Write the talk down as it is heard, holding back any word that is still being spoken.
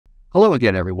Hello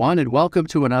again, everyone, and welcome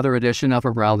to another edition of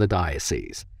Around the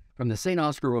Diocese from the St.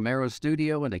 Oscar Romero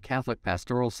Studio in the Catholic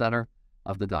Pastoral Center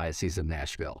of the Diocese of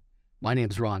Nashville. My name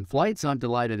is Ron Flietz. I'm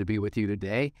delighted to be with you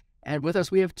today, and with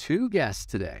us we have two guests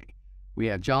today. We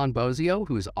have John Bosio,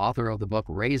 who is author of the book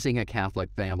Raising a Catholic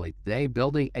Family Today,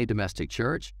 Building a Domestic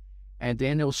Church, and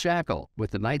Daniel Schackle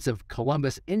with the Knights of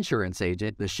Columbus insurance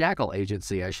agent, the Schachle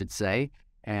Agency, I should say,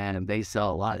 and they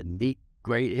sell a lot of neat,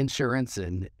 great insurance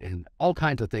and all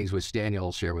kinds of things, which Daniel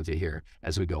will share with you here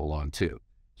as we go along too.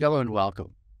 Hello and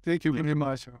welcome. Thank you very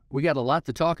much. We got a lot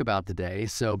to talk about today,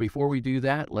 so before we do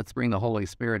that, let's bring the Holy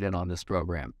Spirit in on this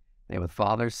program. In the name of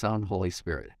Father, Son, Holy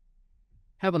Spirit.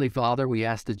 Heavenly Father, we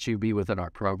ask that you be within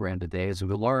our program today as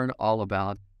we learn all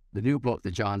about the new book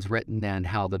that John's written and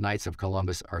how the Knights of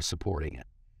Columbus are supporting it.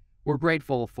 We're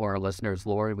grateful for our listeners,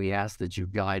 Lord. We ask that you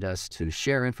guide us to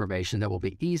share information that will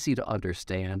be easy to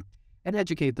understand and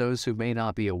educate those who may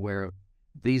not be aware of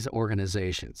these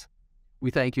organizations.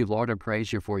 We thank you, Lord, and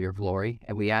praise you for your glory,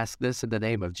 and we ask this in the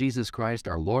name of Jesus Christ,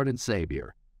 our Lord and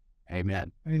Savior.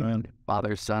 Amen. Amen.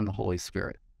 Father, Son, Holy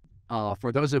Spirit.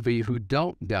 For those of you who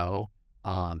don't know,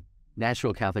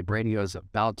 Nashville Catholic Radio is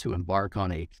about to embark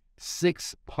on a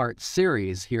 6-part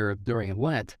series here during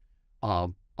Lent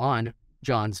on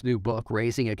John's new book,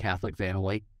 Raising a Catholic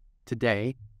Family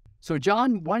Today. So,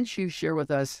 John, why don't you share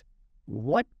with us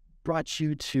what brought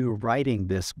you to writing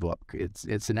this book?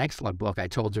 It's an excellent book. I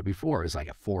told you before, it was like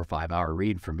a 4 or 5 hour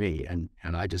read for me, and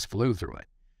I just flew through it.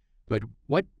 But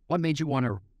what made you want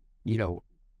to,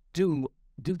 do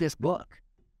this book?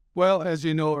 Well, as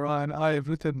you know, Ron, I have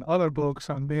written other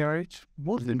books on marriage,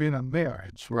 mostly been on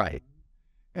marriage. Right.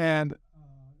 And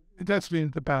that's been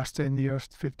the past 10 years,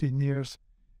 15 years.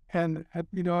 And,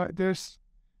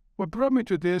 what brought me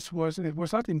to this was, it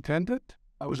was not intended.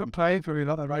 I was applying to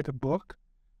write a book.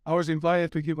 I was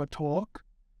invited to give a talk,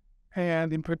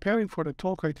 and in preparing for the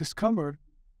talk, I discovered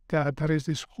that there is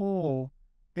this whole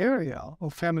area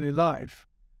of family life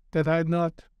that I had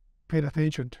not paid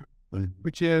attention to,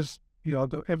 which is,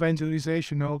 the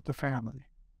evangelization of the family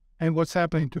and what's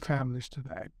happening to families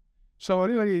today. So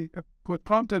really, what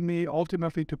prompted me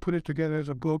ultimately to put it together as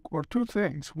a book were two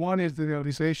things. One is the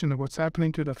realization of what's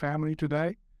happening to the family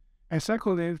today, and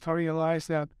secondly, to realize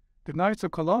that the Knights of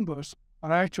Columbus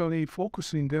are actually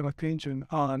focusing their attention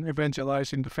on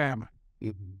evangelizing the family.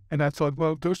 Mm-hmm. And I thought,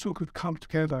 well, those two could come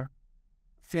together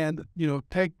and,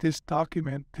 take this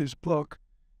document, this book,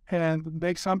 and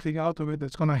make something out of it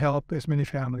that's going to help as many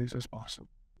families as possible.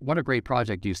 What a great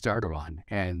project you started on.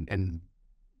 And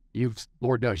you've,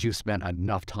 Lord knows, you've spent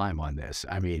enough time on this.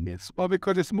 I mean, it's... Well,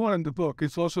 because it's more than the book.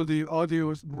 It's also the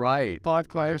audios, right,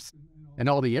 podcasts. And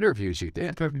all the interviews you did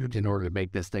Interviews. in order to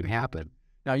make this thing happen.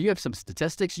 Now, you have some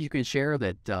statistics you can share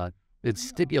that it's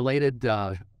stipulated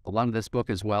a lot of this book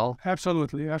as well.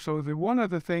 Absolutely, absolutely. One of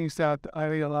the things that I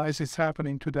realize is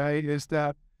happening today is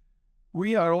that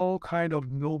we are all kind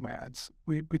of nomads.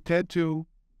 We tend to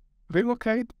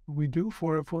relocate. We do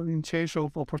for in chase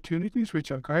of opportunities,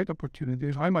 which are great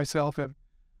opportunities. I myself have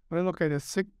relocated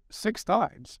six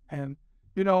times, and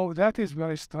that is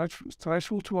very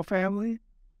stressful to a family.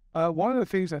 One of the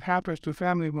things that happens to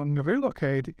family when we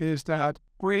relocate is that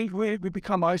we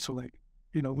become isolated.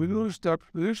 We lose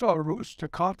our roots, the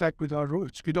contact with our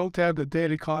roots. We don't have the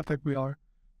daily contact with our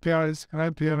parents,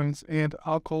 grandparents, and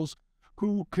uncles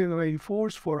who can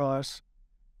reinforce for us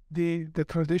the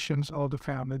traditions of the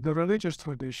family, the religious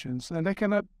traditions, and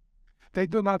they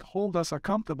do not hold us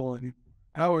accountable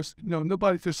anymore.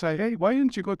 Nobody to say, hey, why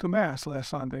didn't you go to Mass last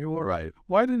Sunday? Or right,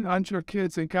 why aren't your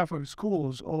kids in Catholic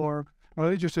schools or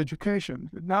religious education?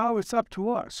 Now it's up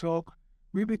to us. So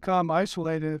we become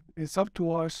isolated. It's up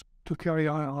to us to carry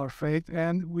on our faith,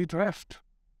 and we drift.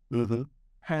 Mm-hmm.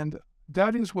 And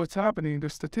that is what's happening. The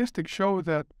statistics show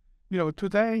that,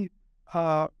 today,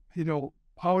 our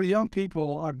young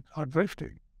people are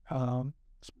drifting.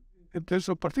 There's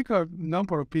a particular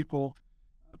number of people,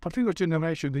 a particular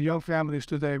generation, the young families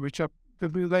today, which are the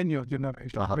millennial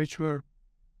generation, which were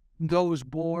those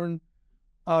born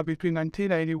between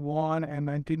 1981 and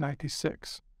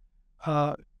 1996.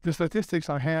 The statistics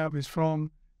I have is from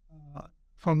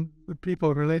the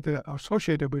people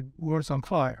associated with Words on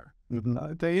Fire.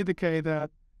 Mm-hmm. They indicate that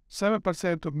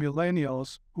 7% of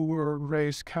millennials who were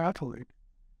raised Catholic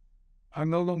are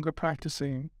no longer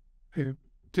practicing.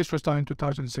 This was done in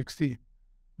 2016.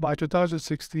 By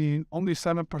 2016, only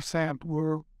 7%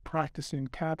 were practicing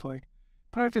Catholic.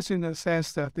 Practicing in the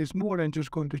sense that there's more than just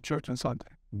going to church on Sunday.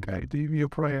 Okay. You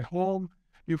pray at home,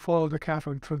 you follow the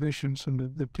Catholic traditions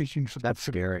and the teachings. That's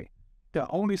scary. Yeah,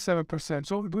 only 7%.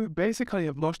 So we basically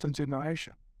have lost a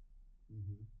generation.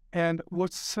 Mm-hmm. And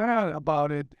what's sad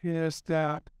about it is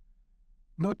that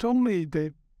not only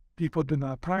the people do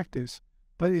not practice,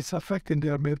 but it's affecting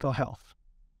their mental health.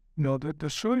 The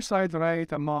suicide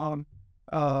rate among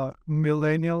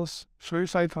millennials,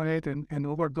 suicide rate and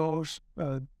overdose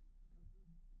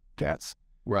deaths,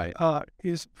 Right.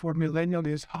 is for millennials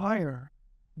is higher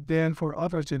than for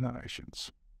other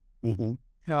generations. Mm-hmm.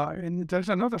 And there's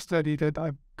another study that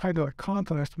I kind of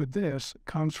contrast with this,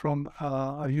 comes from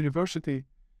a university,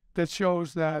 that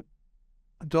shows that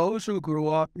those who grew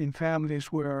up in families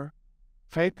where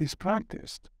faith is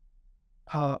practiced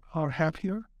are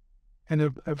happier and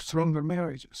have stronger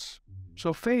marriages.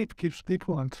 So faith keeps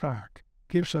people on track,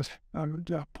 gives us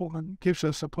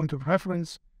a point of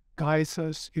reference, guides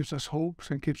us, gives us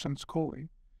hopes, and keeps us going.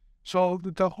 So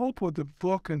the hope of the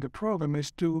book and the program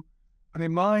is to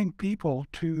remind people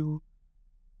to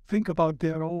think about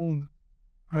their own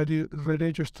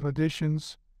religious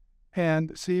traditions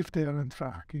and see if they are on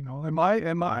track.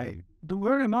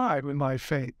 Where am I with my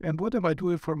faith, and what am I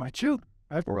doing for my children?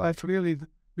 That's really,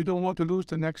 we don't want to lose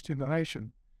the next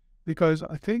generation, because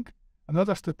I think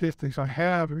another statistics I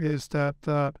have is that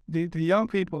the young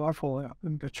people are falling out,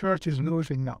 and the church is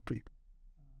losing young people.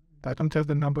 I don't have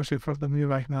the numbers in front of me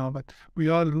right now, but we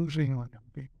are losing young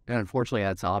people. And unfortunately,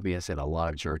 that's obvious in a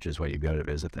lot of churches when you go to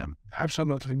visit them.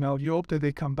 Absolutely. Now, you hope that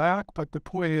they come back, but the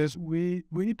point is we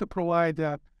need to provide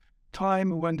that time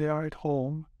when they are at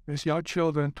home as young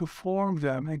children to form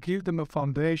them and give them a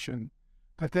foundation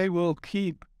that they will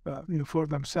keep for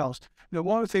themselves.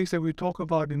 One of the things that we talk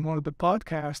about in one of the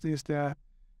podcasts is that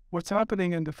what's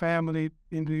happening in the family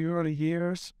in the early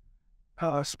years,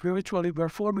 spiritually, we're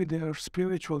forming their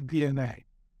spiritual DNA.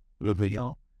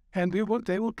 And they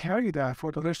will carry that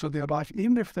for the rest of their life,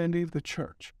 even if they leave the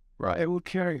church. Right. They will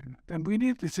carry it. And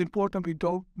it's important we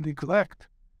don't neglect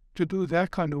to do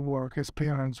that kind of work as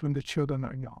parents when the children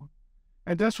are young.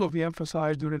 And that's what we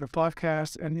emphasize during the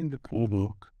podcast and in the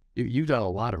book. You've done a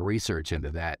lot of research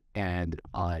into that. And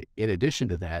in addition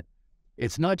to that,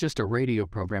 it's not just a radio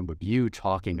program with you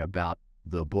talking about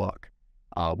the book,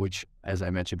 which, as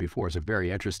I mentioned before, is a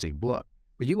very interesting book.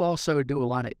 But you also do a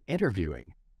lot of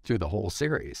interviewing through the whole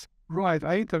series. Right.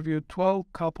 I interviewed 12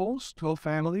 couples, 12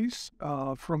 families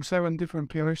from 7 different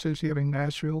parishes here in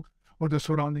Nashville or the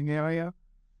surrounding area.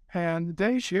 And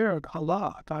they shared a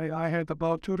lot. I had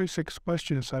about 36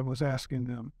 questions I was asking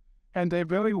them. And they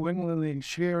very willingly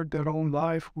shared their own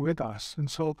life with us. And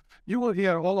so you will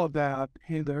hear all of that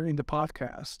in the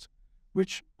podcast,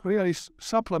 which really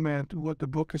supplement what the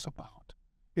book is about.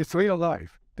 It's real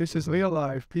life. This is real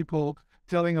life. People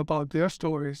telling about their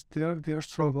stories, their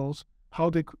struggles, how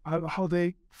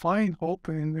they find hope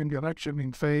in direction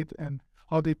in faith, and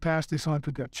how they pass this on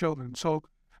to their children. So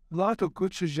a lot of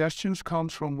good suggestions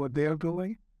comes from what they're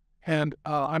doing. And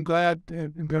I'm glad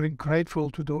and very grateful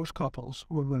to those couples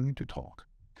who are willing to talk.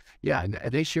 Yeah, and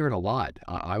they shared a lot.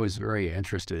 I was very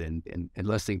interested in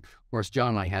listening. Of course, John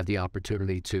and I had the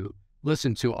opportunity to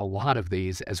listen to a lot of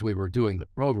these as we were doing the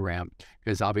program,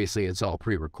 because obviously it's all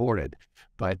pre-recorded.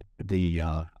 But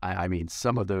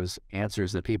some of those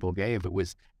answers that people gave, it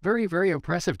was very, very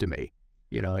impressive to me.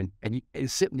 And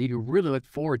it's something you really look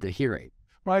forward to hearing.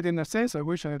 Right, in a sense, I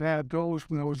wish I had had those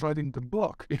when I was writing the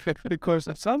book, because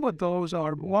some of those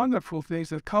are wonderful things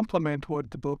that complement what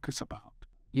the book is about.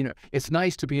 It's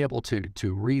nice to be able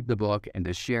to read the book and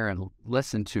to share and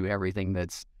listen to everything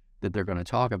that they're going to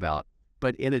talk about.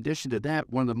 But in addition to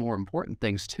that, one of the more important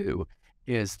things, too,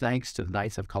 is thanks to the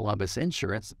Knights of Columbus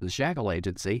Insurance, the Schachle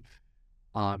Agency,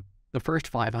 the first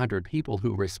 500 people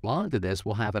who respond to this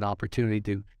will have an opportunity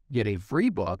to get a free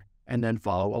book and then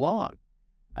follow along.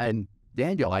 And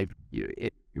Daniel,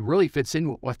 it really fits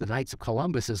in with what the Knights of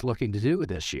Columbus is looking to do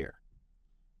this year.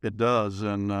 It does,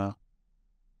 and I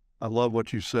love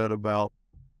what you said about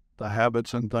the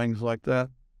habits and things like that.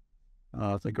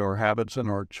 I think our habits and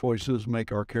our choices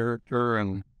make our character,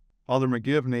 and Father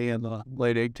McGivney in the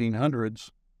late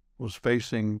 1800s was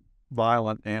facing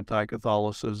violent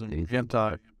anti-Catholicism,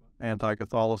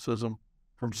 anti-Catholicism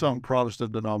from some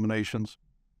Protestant denominations,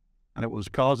 and it was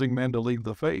causing men to leave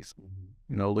the faith.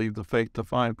 Leave the faith to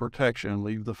find protection,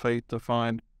 leave the faith to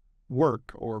find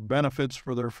work or benefits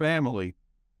for their family.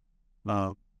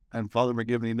 And Father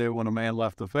McGivney knew when a man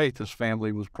left the faith, his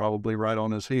family was probably right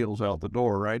on his heels out the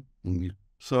door, right? Mm-hmm.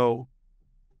 So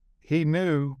he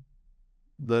knew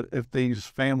that if these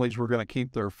families were going to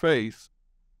keep their faith,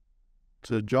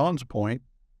 to John's point,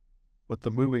 with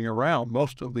the moving around,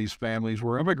 most of these families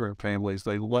were immigrant families.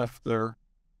 They left their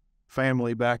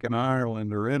family back in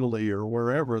Ireland or Italy or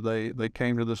wherever. They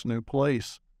came to this new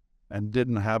place and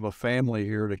didn't have a family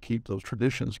here to keep those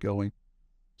traditions going.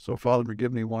 So Father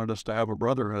McGivney wanted us to have a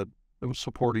brotherhood that would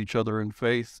support each other in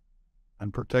faith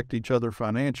and protect each other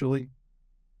financially.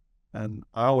 And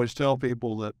I always tell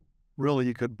people that really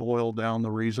you could boil down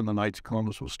the reason the Knights of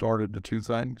Columbus was started to two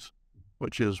things,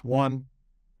 which is one,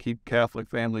 keep Catholic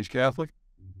families Catholic,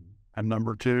 and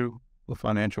number two, the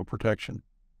financial protection.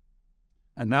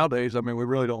 And nowadays, I mean, we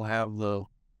really don't have the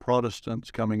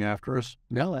Protestants coming after us.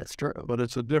 No, that's true. But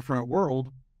it's a different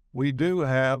world. We do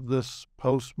have this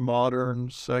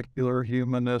postmodern, secular,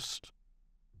 humanist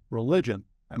religion.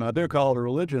 And I do call it a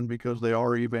religion because they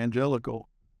are evangelical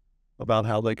about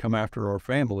how they come after our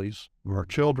families, our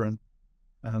children.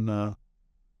 And, the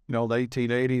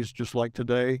 1880s, just like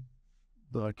today,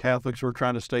 the Catholics who are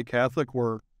trying to stay Catholic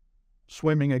were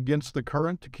swimming against the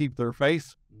current to keep their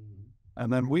faith.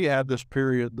 And then we had this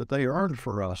period that they earned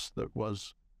for us that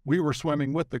was, we were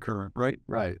swimming with the current, right?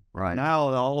 Right. Now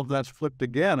all of that's flipped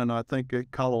again, and I think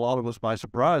it caught a lot of us by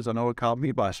surprise. I know it caught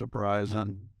me by surprise,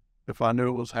 and if I knew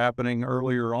it was happening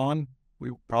earlier on,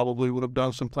 we probably would have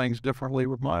done some things differently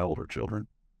with my older children.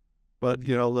 But,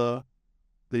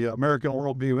 the American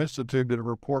Worldview Institute did a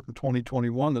report in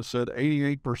 2021 that said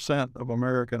 88% of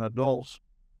American adults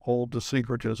hold to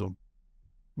syncretism,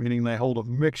 meaning they hold a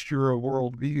mixture of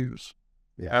worldviews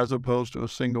as opposed to a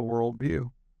single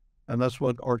worldview. And that's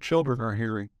what our children are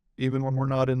hearing, even when we're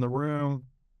not in the room,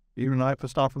 even if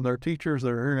it's not from their teachers,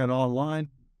 they're hearing it online.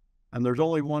 And there's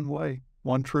only one way,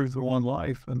 one truth, and one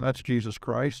life, and that's Jesus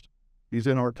Christ. He's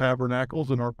in our tabernacles,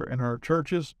 in our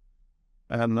churches.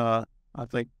 And I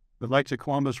think the Knights of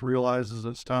Columbus realizes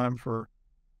it's time for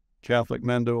Catholic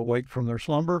men to awake from their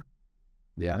slumber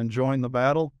and join the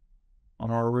battle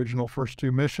on our original first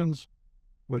two missions,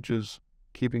 which is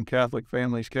keeping Catholic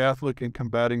families Catholic and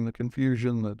combating the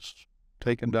confusion that's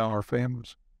taken down our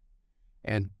families.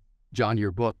 And John,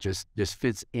 your book just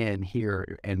fits in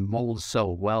here and molds so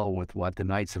well with what the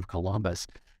Knights of Columbus,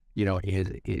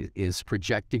 is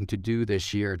projecting to do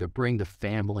this year, to bring the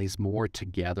families more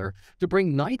together, to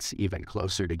bring Knights even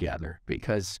closer together.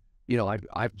 Because,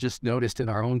 I've just noticed in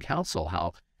our own council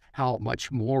how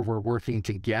much more we're working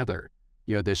together,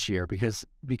 this year, because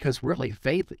really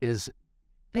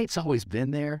faith's always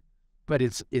been there, but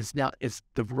it's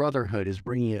the brotherhood is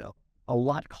bringing it a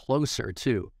lot closer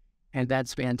too. And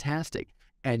that's fantastic.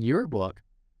 And your book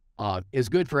is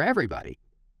good for everybody.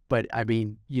 But I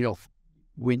mean,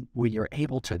 when you're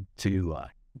able to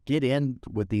get in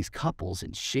with these couples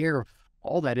and share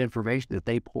all that information that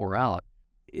they pour out,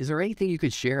 is there anything you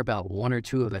could share about one or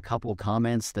two of the couple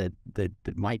comments that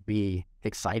might be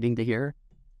exciting to hear?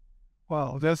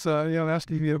 Well, that's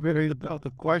asking me a very about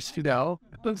the question now.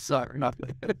 Sorry,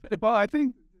 nothing. Well, I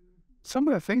think some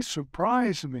of the things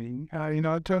surprise me,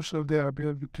 in terms of their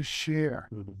ability to share.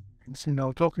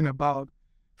 Mm-hmm. Talking about,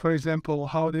 for example,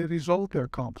 how they resolve their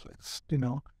conflicts,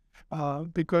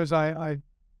 because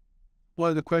one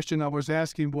of the questions I was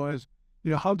asking was,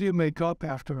 how do you make up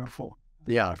after a fault?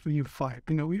 Yeah. After you fight.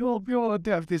 We all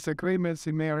have disagreements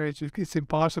in marriage. It's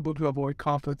impossible to avoid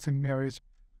conflicts in marriage.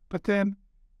 But then,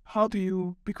 how do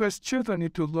you, because children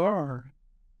need to learn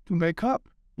to make up.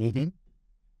 Mm-hmm.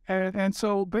 And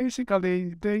so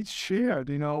basically they shared,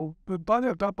 but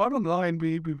the bottom line,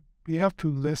 we have to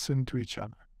listen to each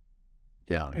other.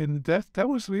 Yeah. And that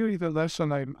was really the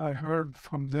lesson I heard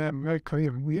from them very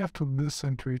clearly. We have to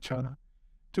listen to each other.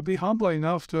 To be humble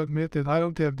enough to admit that I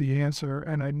don't have the answer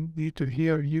and I need to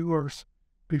hear yours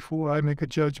before I make a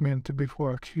judgment,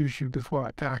 before I accuse you, before I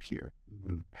attack you.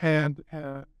 Mm-hmm.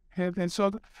 And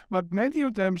so, but many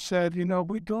of them said,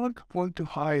 we don't want to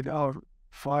hide our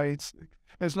fights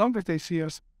as long as they see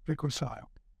us reconcile.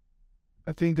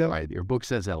 I think that right. Your book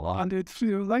says that a lot. And it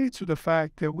relates to the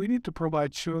fact that we need to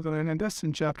provide children, and that's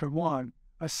in chapter 1,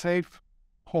 a safe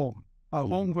home, a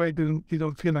home where they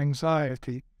don't feel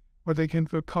anxiety, where they can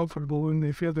feel comfortable and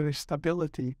they feel there is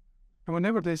stability. And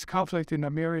whenever there's conflict in a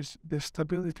marriage, the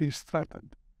stability is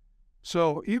threatened.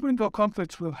 So even though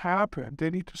conflicts will happen,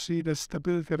 they need to see that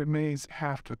stability remains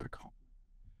after the conflict.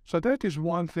 So that is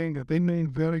one thing that they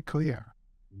made very clear.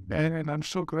 Mm-hmm. And I'm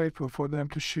so grateful for them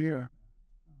to share.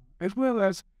 As well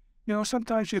as,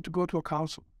 sometimes you have to go to a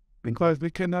council because we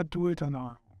cannot do it on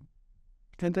our own.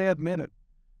 And they admit it.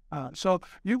 So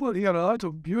you will hear a lot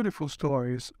of beautiful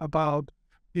stories about,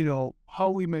 how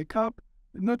we make up.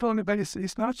 Not only, but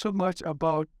it's not so much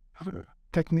about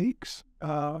techniques.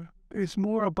 It's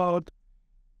more about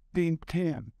the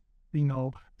intent,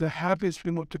 the habits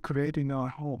we want to create in our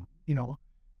home,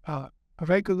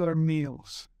 regular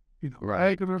meals,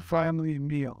 regular family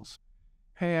meals.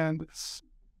 And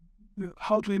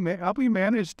how we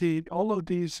manage all of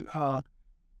these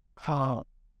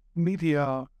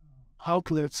media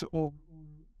outlets, or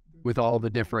with all the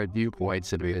different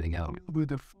viewpoints and everything else, with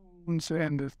the phones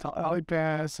and the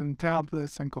iPads and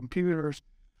tablets and computers.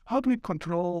 How do we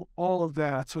control all of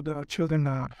that so that our children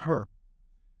are not hurt?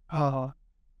 A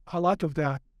lot of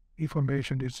that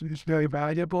information is very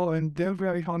valuable, and they're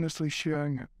very honestly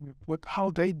sharing how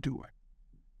they do it.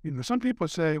 Some people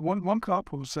say, one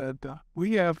couple said,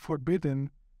 we have forbidden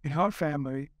in our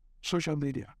family social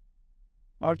media.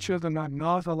 Our children are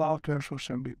not allowed to have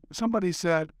social media. Somebody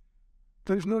said,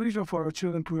 there's no reason for our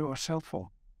children to have a cell phone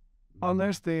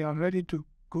unless they are ready to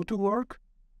go to work.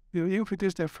 Even if it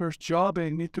is their first job and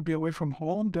they need to be away from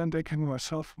home, then they can have a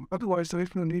cell phone. Otherwise, there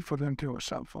is no need for them to have a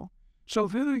cell phone. So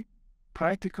very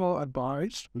practical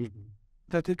advice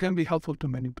that it can be helpful to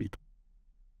many people.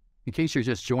 In case you're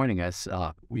just joining us,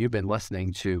 you've been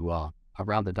listening to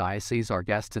Around the Diocese. Our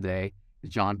guest today is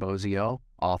John Bosio,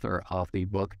 author of the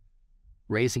book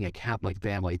Raising a Catholic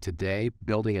Family Today,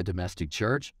 Building a Domestic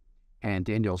Church, and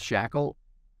Daniel Schackle,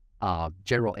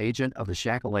 General Agent of the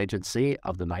Schachle Agency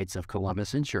of the Knights of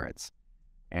Columbus Insurance.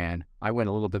 And I went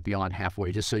a little bit beyond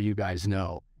halfway, just so you guys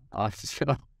know.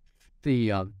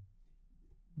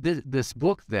 This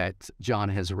book that John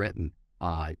has written,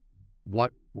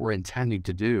 what we're intending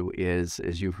to do is,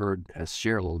 as you've heard us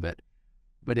share a little bit,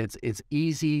 but it's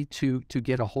easy to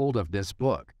get a hold of this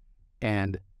book.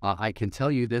 And I can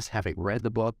tell you this, having read the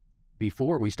book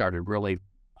before we started really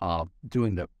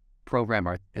doing the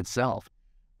program itself,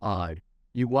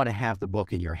 you want to have the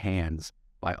book in your hands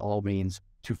by all means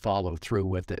to follow through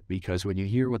with it, because when you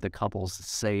hear what the couples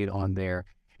say on there,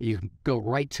 you can go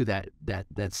right to that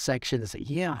section and say,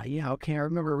 yeah, okay, I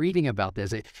remember reading about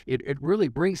this. It really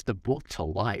brings the book to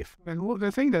life. And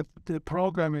the thing that the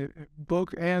program,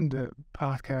 book and the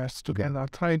podcast together are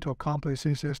trying to accomplish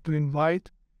is just to invite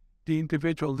the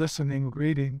individual listening,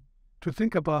 reading, to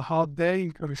think about how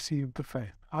they received the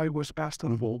faith, how it was passed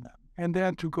on to them, and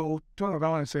then to go turn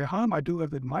around and say, how am I doing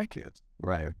with my kids?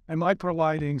 Right. Am I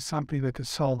providing something that is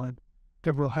solid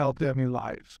that will help them in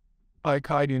life by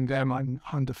guiding them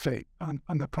on the faith, on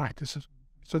the practices?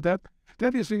 So that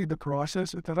is really the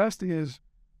process. The rest is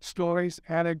stories,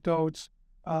 anecdotes,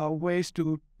 ways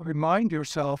to remind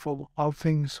yourself of how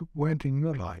things went in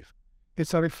your life.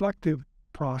 It's a reflective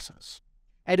process.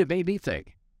 And it made me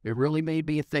think. It really made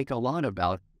me think a lot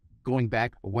about going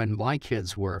back when my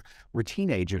kids were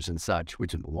teenagers and such,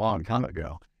 which is a long time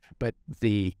ago. But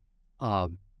the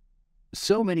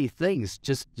so many things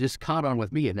just caught on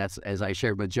with me, and that's, as I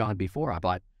shared with John before, I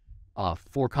bought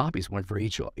 4 copies, one for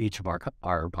each of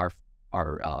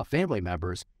our family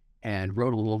members, and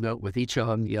wrote a little note with each of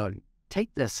them. Take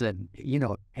this and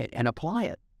and apply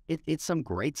it. It's some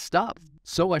great stuff.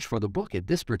 So much for the book at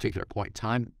this particular point in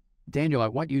time. Daniel, I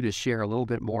want you to share a little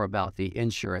bit more about the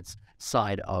insurance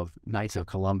side of Knights of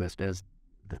Columbus, the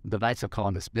Knights of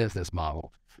Columbus business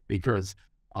model, because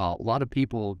a lot of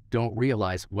people don't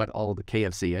realize what all the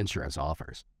KFC insurance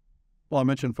offers. Well, I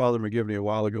mentioned Father McGivney a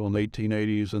while ago in the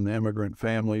 1880s and the immigrant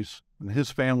families, and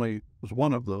his family was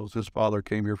one of those. His father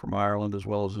came here from Ireland as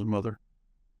well as his mother.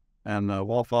 And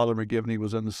while Father McGivney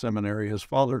was in the seminary, his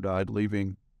father died,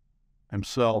 leaving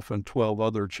himself and 12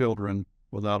 other children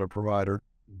without a provider.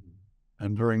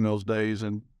 And during those days,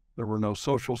 and there were no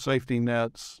social safety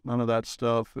nets, none of that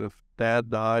stuff. If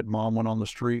dad died, mom went on the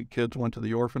street, kids went to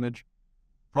the orphanage,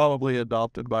 probably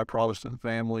adopted by Protestant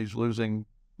families, losing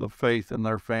the faith in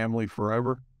their family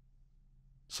forever.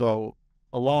 So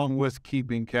along with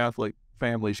keeping Catholic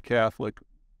families Catholic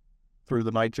through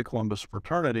the Knights of Columbus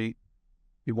fraternity,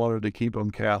 he wanted to keep them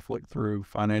Catholic through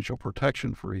financial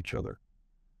protection for each other.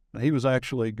 And he was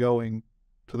actually going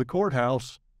to the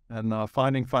courthouse and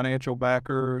finding financial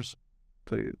backers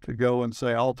to go and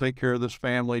say, I'll take care of this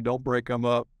family, don't break them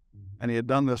up. And he had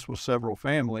done this with several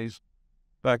families.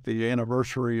 In fact, the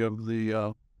anniversary of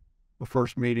the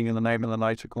first meeting in the name of the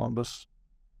Knights of Columbus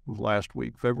was last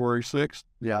week, February 6th.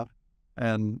 Yeah.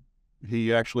 And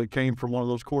he actually came from one of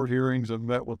those court hearings and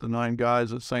met with the 9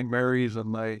 guys at St. Mary's,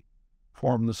 and they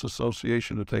formed this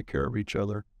association to take care of each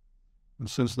other. And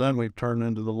since then, we've turned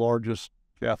into the largest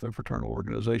Catholic fraternal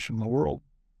organization in the world.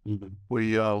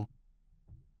 Mm-hmm.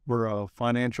 We're a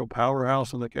financial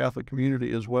powerhouse in the Catholic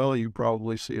community as well. You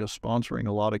probably see us sponsoring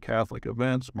a lot of Catholic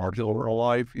events, martyrdom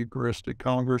life, Eucharistic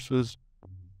congresses,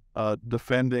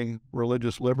 defending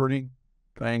religious liberty,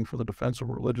 paying for the defense of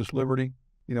religious liberty.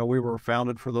 We were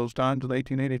founded for those times in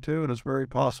 1882, and it's very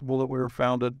possible that we were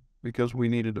founded because we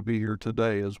needed to be here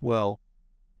today as well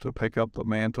to pick up the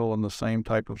mantle in the same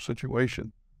type of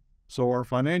situation. So our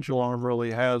financial arm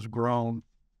really has grown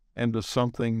into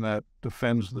something that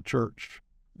defends the church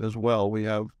as well. We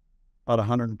have about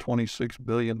 $126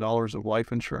 billion of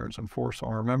life insurance in force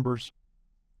on our members.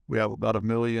 We have about 1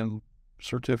 million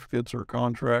certificates or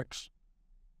contracts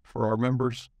for our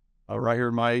members. Right here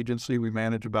in my agency, we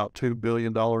manage about $2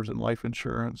 billion in life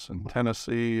insurance in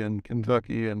Tennessee and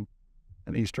Kentucky and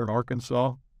Eastern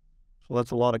Arkansas. So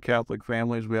that's a lot of Catholic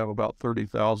families. We have about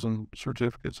 30,000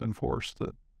 certificates in force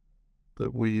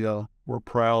that we're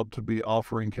proud to be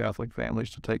offering Catholic families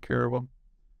to take care of them.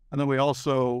 And then we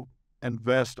also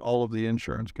invest all of the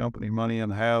insurance company money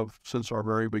and have since our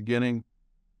very beginning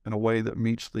in a way that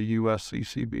meets the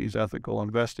USCCB's ethical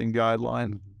investing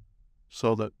guidelines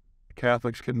so that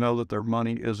Catholics can know that their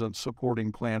money isn't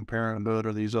supporting Planned Parenthood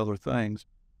or these other things.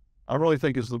 I really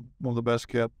think it's one of the best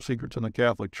kept secrets in the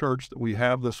Catholic Church that we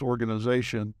have this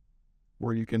organization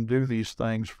where you can do these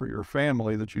things for your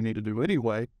family that you need to do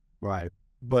anyway. Right.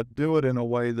 But do it in a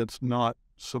way that's not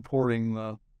supporting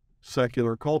the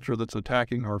secular culture that's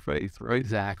attacking our faith, right?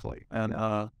 Exactly. And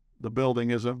the building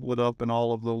isn't lit up in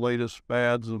all of the latest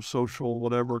fads of social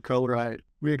whatever color. Right.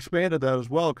 We expanded that as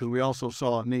well because we also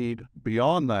saw a need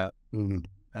beyond that. Mm-hmm.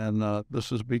 And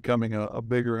this is becoming a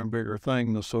bigger and bigger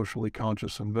thing, the socially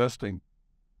conscious investing.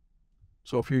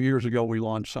 So a few years ago, we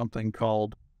launched something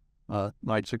called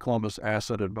Knights of Columbus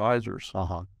Asset Advisors.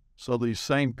 So these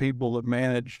same people that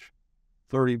manage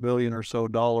 $30 billion or so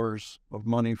of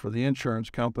money for the insurance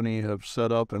company have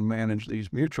set up and managed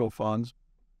these mutual funds.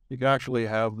 You can actually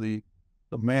have the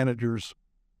managers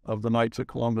of the Knights of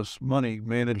Columbus money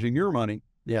managing your money.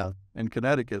 Yeah. In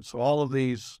Connecticut. So all of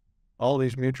these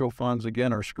mutual funds,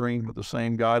 again, are screened with the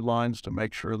same guidelines to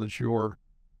make sure that you're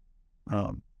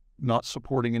not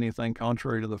supporting anything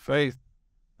contrary to the faith.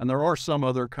 And there are some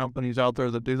other companies out there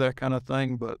that do that kind of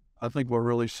thing, but I think what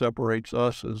really separates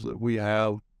us is that we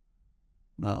have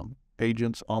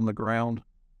agents on the ground,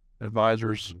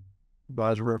 advisor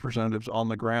representatives on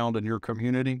the ground in your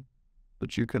community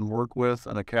that you can work with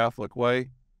in a Catholic way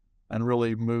and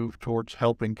really move towards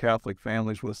helping Catholic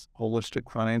families with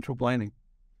holistic financial planning.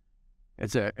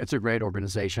 It's a great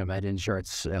organization. I've had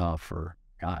insurance for,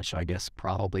 gosh, I guess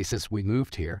probably since we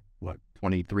moved here,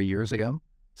 23 years ago.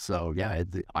 So yeah,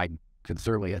 I can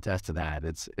certainly attest to that.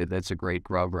 It's a great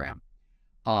program.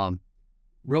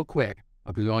 Real quick,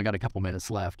 because we only got a couple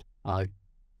minutes left,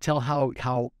 tell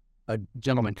how a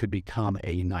gentleman could become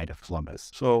a Knight of Columbus.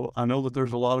 So I know that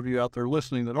there's a lot of you out there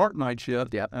listening that aren't Knights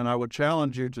yet, Yep. And I would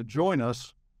challenge you to join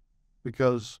us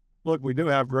because, look, we do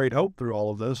have great hope through all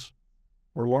of this.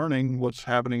 We're learning what's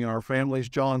happening in our families.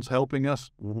 John's helping us.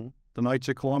 Mm-hmm. The Knights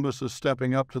of Columbus is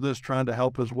stepping up to this, trying to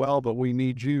help as well, but we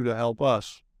need you to help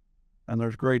us. And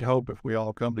there's great hope if we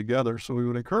all come together. So we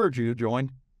would encourage you to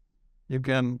join. You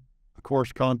can, of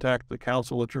course, contact the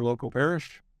council at your local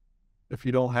parish. If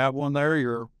you don't have one there,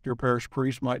 your parish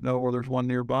priest might know where there's one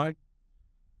nearby.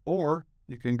 Or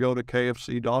you can go to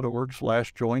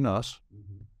kfc.org/join us.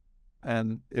 Mm-hmm.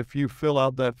 And if you fill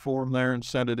out that form there and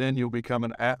send it in, you'll become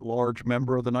an at-large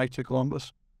member of the Knights of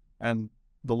Columbus. And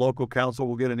the local council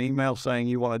will get an email saying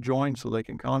you want to join so they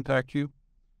can contact you.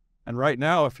 And right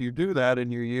now, if you do that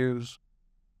and you use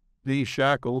D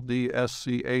Schackle,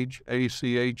 DSCHACHLE,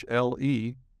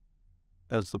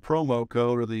 as the promo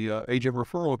code or the agent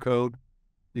referral code,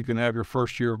 you can have your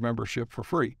first year of membership for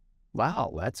free.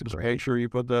 Wow, that's So great. make sure you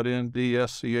put that in,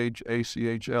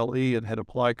 DSCHACHLE, and hit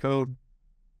apply code.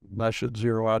 That should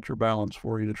zero out your balance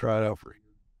for you to try it out free.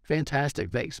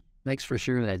 Fantastic. Thanks for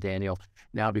sharing that, Daniel.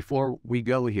 Now, before we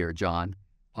go here, John,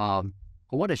 I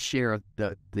want to share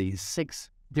the 6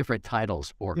 different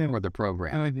titles for the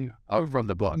program from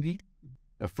the book.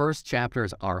 The first chapter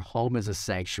is Our Home is a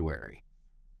Sanctuary.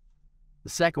 The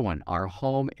second one, Our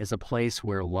Home is a Place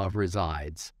Where Love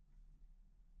Resides.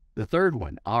 The third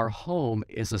one, Our Home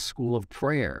is a School of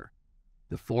Prayer.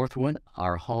 The fourth one,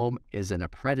 Our Home is an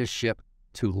Apprenticeship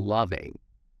to Loving.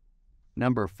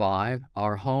 Number 5,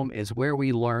 Our Home is Where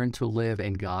We Learn to Live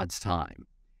in God's Time.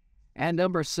 And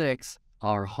number 6,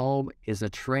 Our Home is a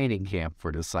Training Camp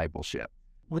for Discipleship.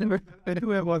 I do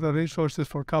have other resources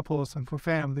for couples and for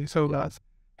families, so that's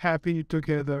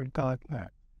happytogether.net.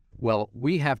 Well,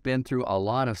 we have been through a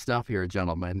lot of stuff here,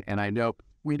 gentlemen, and I know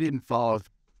we didn't follow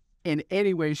in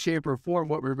any way, shape, or form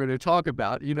what we're going to talk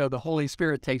about. You know, the Holy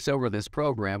Spirit takes over this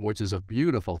program, which is a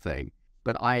beautiful thing.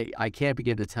 But I can't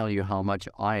begin to tell you how much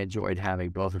I enjoyed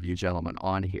having both of you gentlemen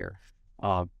on here.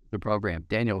 The program,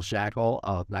 Daniel Schackle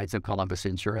of Knights of Columbus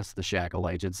Insurance, the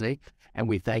Schachle Agency. And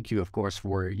we thank you, of course,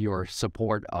 for your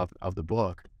support of the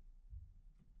book.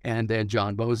 And then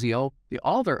John Bosio, the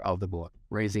author of the book,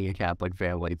 Raising a Catholic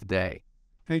Family Today.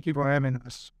 Thank you for having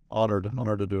us. Honored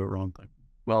to do it, Ron. Thank you.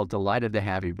 Well, delighted to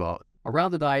have you both.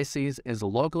 Around the Diocese is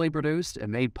locally produced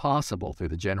and made possible through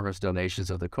the generous donations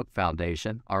of the Cook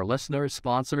Foundation, our listeners,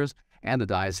 sponsors, and the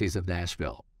Diocese of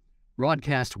Nashville.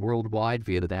 Broadcast worldwide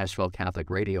via the Nashville Catholic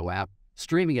Radio app,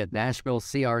 streaming at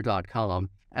NashvilleCR.com,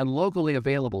 and locally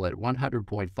available at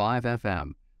 100.5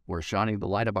 FM. We're shining the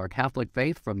light of our Catholic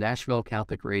faith from Nashville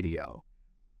Catholic Radio.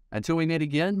 Until we meet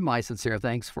again, my sincere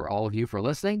thanks for all of you for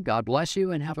listening. God bless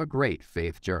you and have a great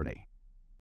faith journey.